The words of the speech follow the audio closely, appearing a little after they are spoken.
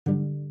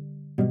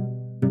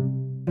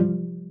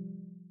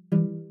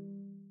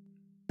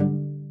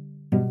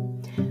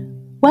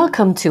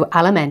Welcome to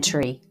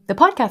Alimentary, the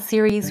podcast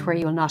series where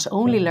you will not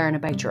only learn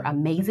about your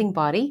amazing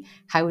body,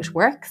 how it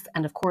works,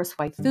 and of course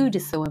why food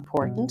is so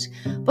important,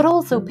 but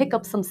also pick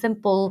up some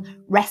simple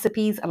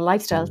recipes and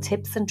lifestyle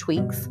tips and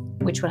tweaks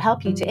which will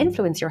help you to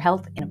influence your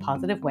health in a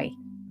positive way.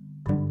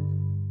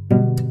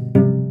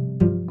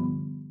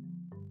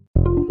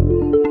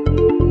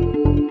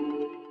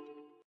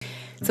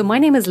 So my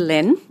name is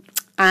Lynn,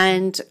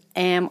 and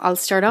I'll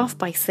start off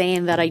by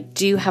saying that I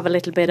do have a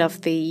little bit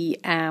of the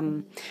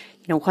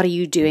what are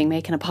you doing,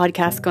 making a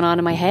podcast going on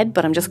in my head,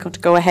 but I'm just going to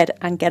go ahead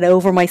and get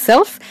over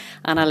myself,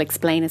 and I'll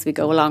explain as we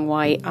go along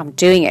why I'm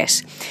doing it.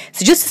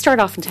 So just to start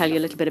off and tell you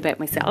a little bit about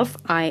myself,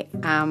 I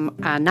am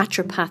a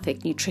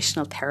naturopathic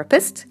nutritional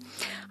therapist.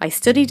 I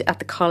studied at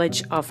the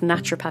College of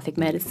Naturopathic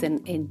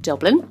Medicine in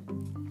Dublin.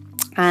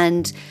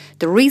 And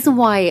the reason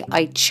why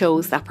I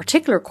chose that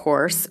particular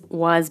course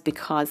was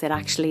because it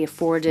actually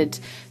afforded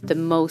the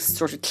most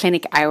sort of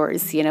clinic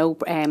hours,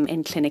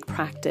 in clinic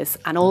practice.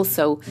 And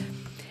also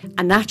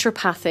a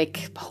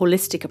naturopathic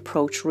holistic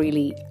approach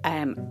really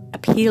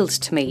appealed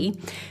to me,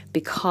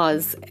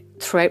 because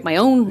throughout my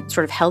own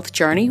sort of health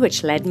journey,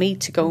 which led me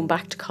to going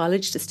back to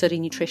college to study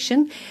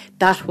nutrition,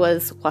 that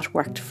was what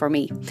worked for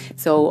me.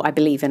 So I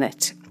believe in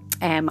it.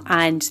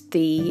 And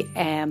the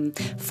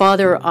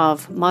father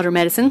of modern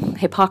medicine,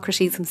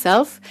 Hippocrates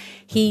himself,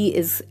 he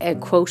is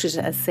quoted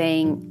as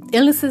saying,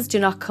 "Illnesses do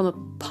not come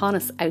upon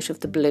us out of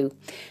the blue.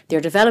 They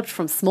are developed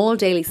from small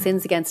daily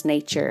sins against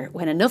nature.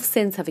 When enough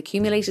sins have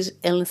accumulated,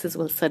 illnesses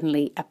will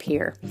suddenly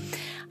appear."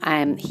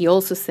 He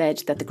also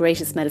said that the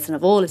greatest medicine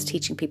of all is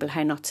teaching people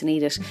how not to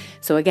need it.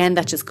 So again,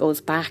 that just goes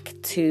back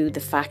to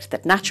the fact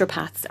that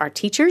naturopaths are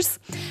teachers.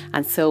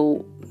 And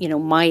so,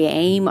 my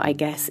aim, I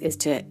guess, is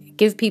to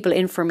give people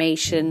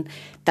information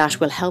that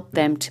will help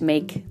them to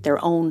make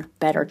their own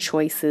better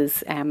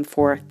choices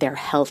for their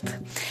health.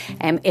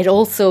 It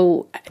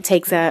also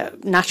takes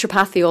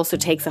naturopathy also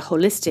takes a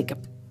holistic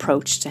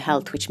approach to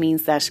health, which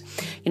means that,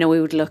 we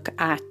would look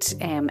at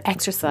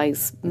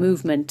exercise,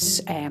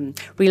 movement,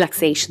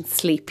 relaxation,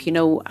 sleep,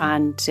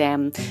 and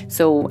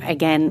so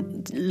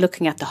again,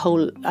 looking at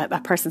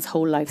a person's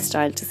whole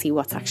lifestyle to see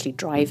what's actually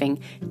driving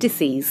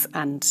disease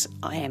and,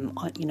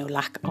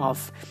 lack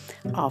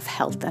of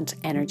health and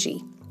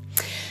energy.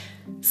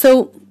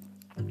 So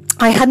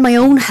I had my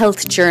own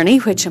health journey,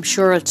 which I'm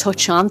sure I'll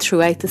touch on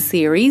throughout the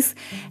series.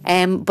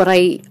 But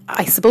I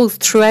suppose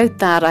throughout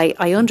that,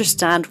 I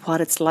understand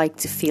what it's like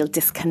to feel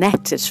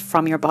disconnected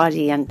from your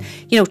body and,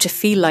 to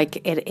feel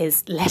like it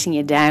is letting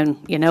you down,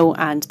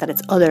 and that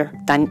it's other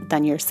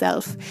than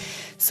yourself.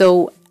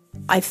 So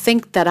I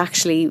think that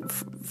actually,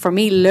 for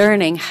me,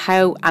 learning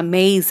how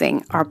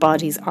amazing our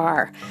bodies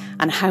are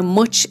and how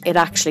much it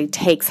actually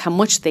takes, how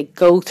much they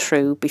go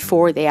through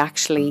before they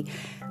actually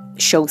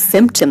show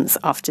symptoms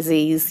of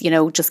disease,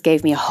 just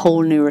gave me a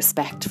whole new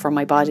respect for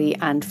my body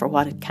and for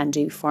what it can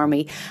do for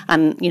me.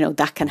 And,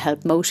 that can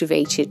help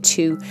motivate you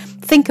to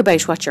think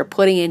about what you're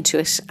putting into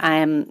it.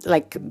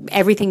 Like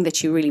everything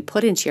that you really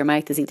put into your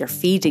mouth is either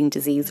feeding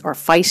disease or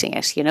fighting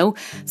it,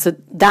 So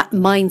that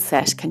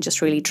mindset can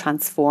just really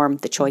transform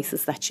the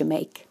choices that you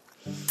make.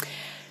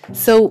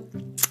 So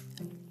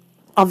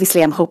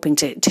obviously, I'm hoping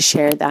to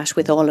share that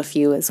with all of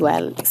you as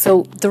well.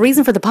 So the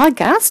reason for the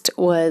podcast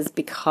was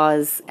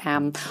because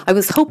I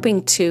was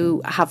hoping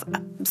to have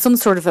some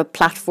sort of a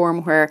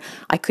platform where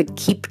I could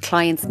keep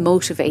clients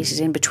motivated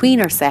in between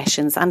our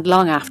sessions and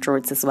long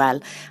afterwards as well.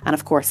 And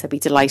of course, I'd be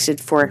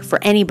delighted for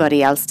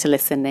anybody else to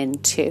listen in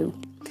too.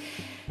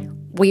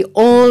 We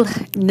all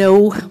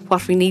know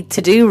what we need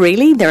to do,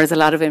 really. There is a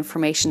lot of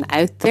information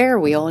out there.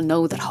 We all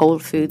know that whole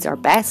foods are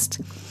best.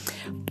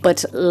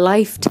 But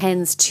life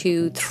tends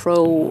to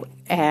throw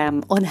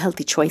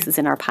unhealthy choices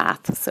in our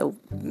path. So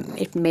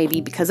it may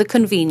be because of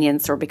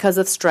convenience or because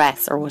of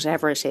stress or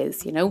whatever it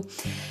is,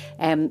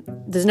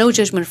 There's no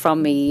judgment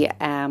from me,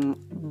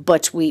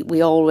 but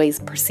we always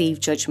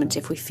perceive judgment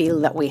if we feel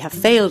that we have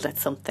failed at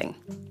something.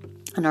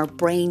 And our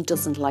brain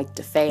doesn't like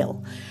to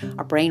fail.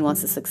 Our brain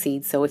wants to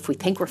succeed. So if we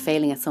think we're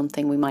failing at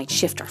something, we might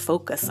shift our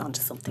focus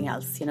onto something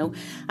else,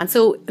 And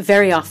so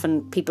very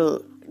often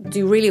people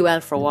do really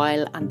well for a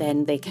while, and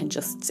then they can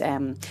just,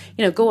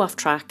 go off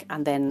track,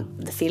 and then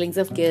the feelings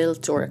of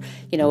guilt or,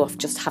 of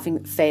just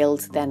having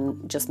failed then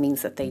just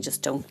means that they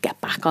just don't get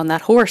back on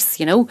that horse,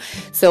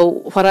 So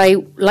what I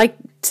like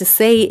to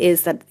say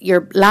is that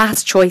your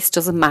last choice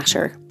doesn't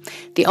matter.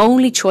 The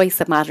only choice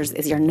that matters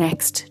is your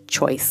next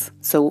choice.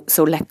 So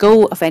let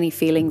go of any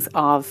feelings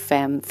of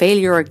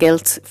failure or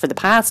guilt for the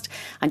past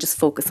and just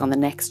focus on the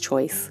next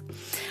choice.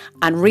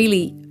 And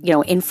really,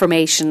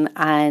 information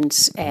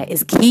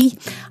is key,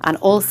 and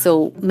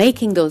also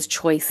making those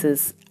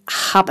choices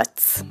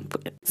habits.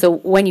 So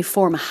when you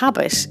form a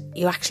habit,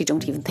 you actually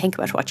don't even think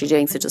about what you're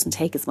doing, so it doesn't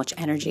take as much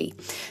energy.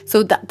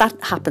 So that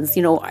happens.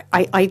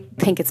 I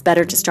think it's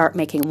better to start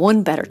making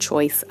one better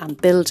choice and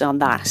build on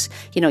that.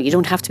 You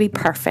don't have to be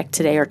perfect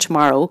today or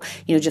tomorrow.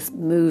 Just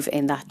move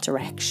in that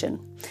direction.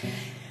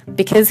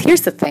 Because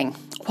here's the thing: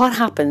 what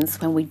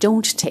happens when we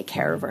don't take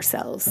care of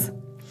ourselves?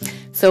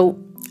 So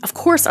Of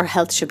course, our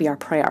health should be our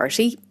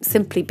priority,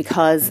 simply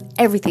because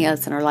everything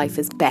else in our life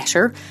is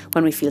better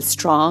when we feel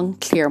strong,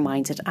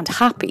 clear-minded and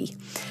happy.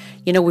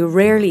 We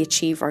rarely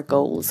achieve our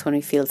goals when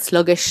we feel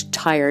sluggish,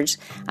 tired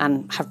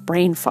and have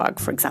brain fog,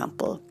 for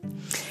example.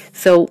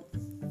 So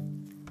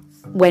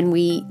when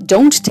we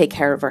don't take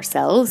care of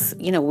ourselves,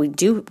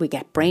 we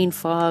get brain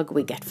fog,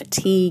 we get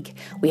fatigue,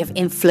 we have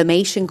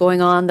inflammation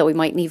going on that we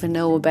mightn't even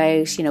know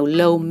about,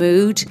 low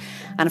mood.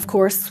 And of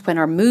course, when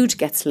our mood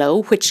gets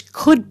low, which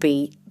could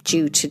be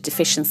due to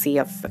deficiency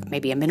of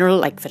maybe a mineral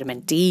like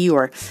vitamin D,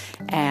 or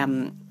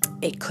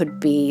it could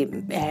be,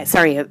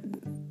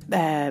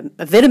 a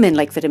vitamin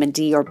like vitamin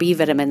D or B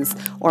vitamins,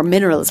 or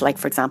minerals like,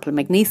 for example,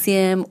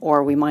 magnesium,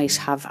 or we might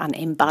have an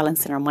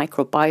imbalance in our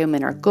microbiome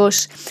in our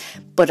gut.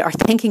 But our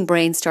thinking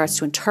brain starts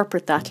to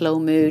interpret that low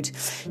mood.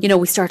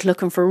 We start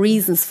looking for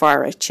reasons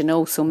for it,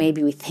 so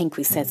maybe we think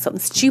we said something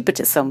stupid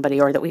to somebody,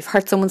 or that we've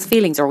hurt someone's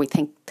feelings, or we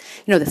think,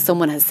 that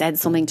someone has said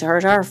something to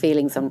hurt our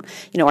feelings, and,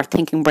 our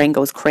thinking brain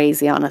goes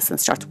crazy on us and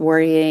starts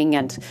worrying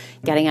and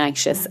getting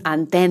anxious.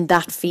 And then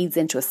that feeds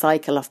into a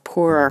cycle of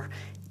poorer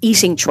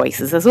eating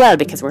choices as well,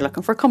 because we're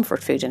looking for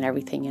comfort food and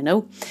everything,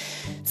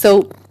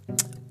 So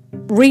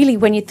really,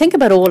 when you think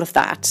about all of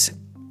that,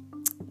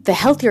 the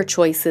healthier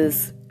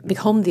choices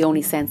become the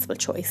only sensible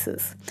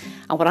choices.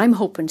 And what I'm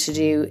hoping to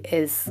do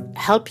is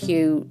help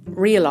you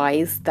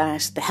realise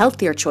that the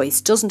healthier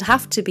choice doesn't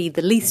have to be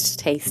the least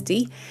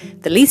tasty,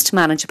 the least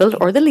manageable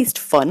or the least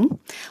fun,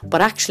 but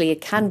actually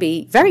it can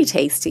be very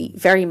tasty,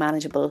 very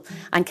manageable,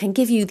 and can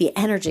give you the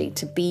energy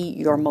to be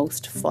your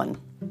most fun.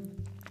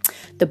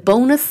 The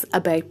bonus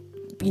about,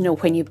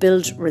 when you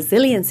build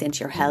resilience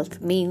into your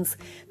health means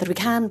that we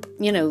can,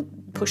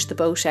 push the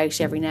boat out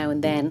every now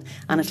and then,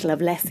 and it'll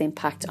have less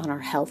impact on our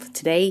health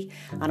today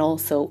and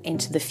also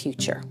into the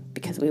future,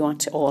 because we want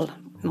to all,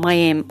 my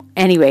aim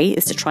anyway,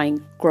 is to try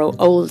and grow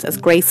old as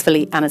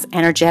gracefully and as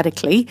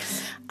energetically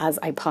as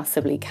I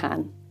possibly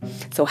can.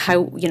 So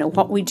how,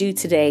 what we do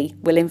today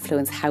will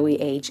influence how we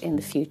age in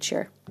the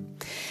future.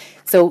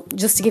 So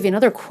just to give you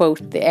another quote,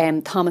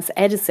 Thomas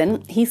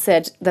Edison, he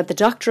said that the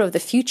doctor of the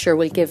future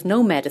will give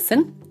no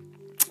medicine,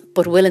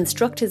 but will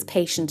instruct his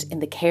patient in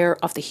the care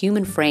of the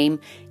human frame,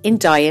 in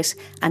diet,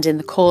 and in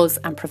the cause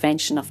and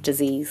prevention of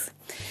disease.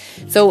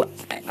 So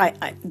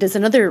there's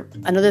another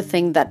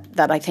thing that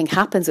I think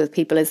happens with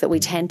people, is that we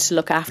tend to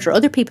look after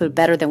other people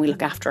better than we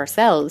look after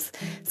ourselves.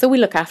 So we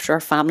look after our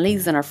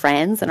families and our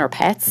friends and our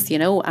pets,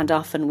 and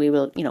often we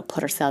will,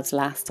 put ourselves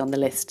last on the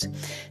list.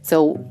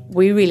 So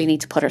we really need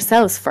to put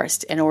ourselves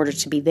first in order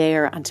to be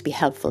there and to be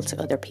helpful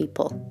to other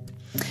people.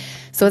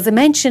 So as I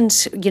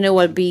mentioned,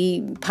 I'll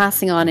be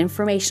passing on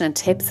information and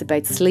tips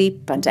about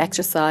sleep and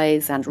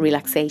exercise and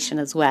relaxation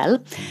as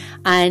well.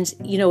 And,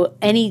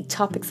 any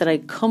topics that I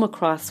come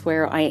across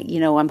where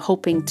I'm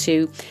hoping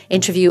to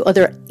interview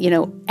other,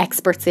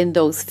 experts in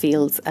those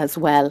fields as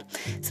well,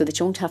 so that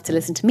you won't have to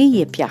listen to me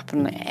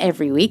yip-yapping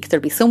every week.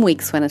 There'll be some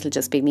weeks when it'll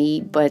just be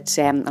me, but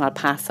I'll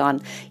pass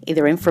on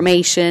either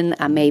information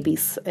and maybe,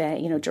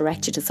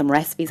 direct you to some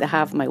recipes I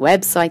have on my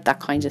website, that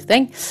kind of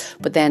thing.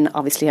 But then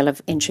obviously I'll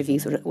have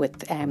interviews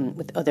with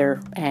other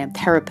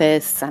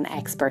therapists and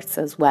experts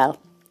as well.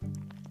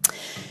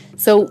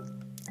 So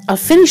I'll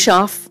finish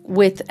off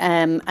with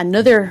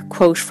another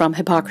quote from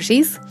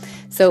Hippocrates.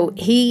 So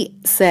he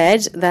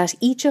said that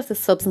each of the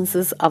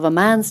substances of a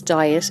man's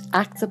diet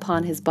acts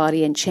upon his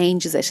body and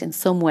changes it in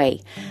some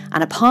way,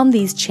 and upon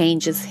these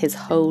changes his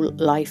whole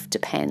life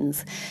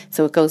depends.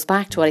 So it goes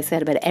back to what I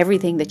said about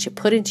everything that you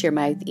put into your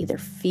mouth either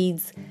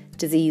feeds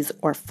disease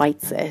or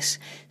fights it.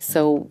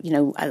 So,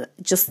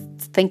 just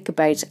think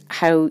about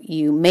how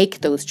you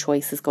make those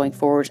choices going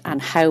forward,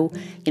 and how,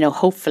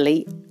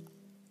 hopefully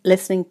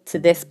listening to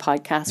this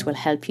podcast will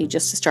help you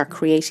just to start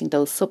creating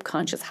those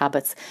subconscious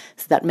habits,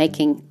 so that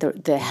making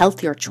the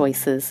healthier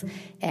choices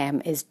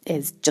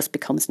is just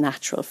becomes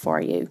natural for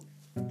you.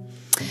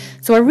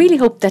 So I really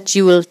hope that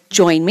you will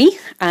join me,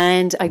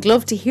 and I'd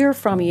love to hear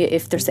from you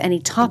if there's any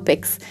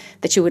topics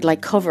that you would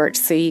like covered.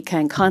 So you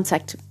can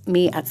contact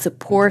me at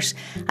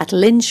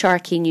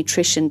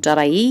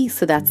support@lynsharkeynutrition.ie.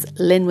 So that's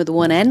Lynn with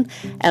one N,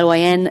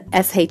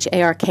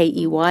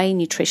 LYNSHARKEY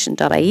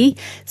nutrition.ie.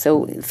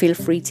 So feel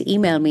free to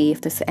email me if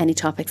there's any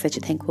topics that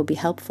you think will be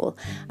helpful.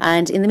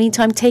 And in the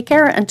meantime, take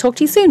care and talk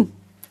to you soon.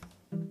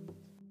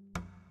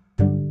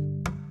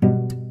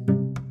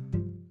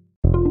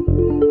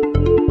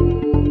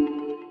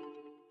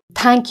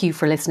 Thank you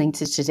for listening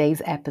to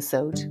today's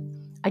episode.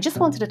 I just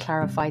wanted to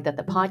clarify that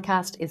the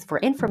podcast is for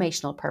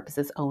informational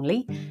purposes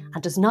only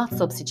and does not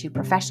substitute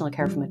professional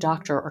care from a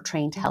doctor or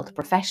trained health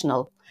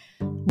professional,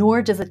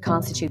 nor does it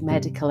constitute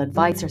medical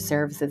advice or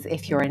services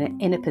if you're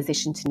in a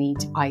position to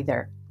need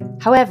either.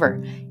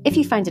 However, if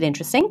you find it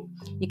interesting,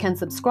 you can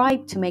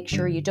subscribe to make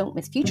sure you don't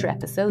miss future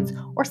episodes,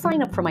 or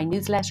sign up for my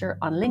newsletter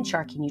on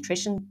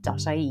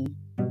lynsharkeynutrition.ie.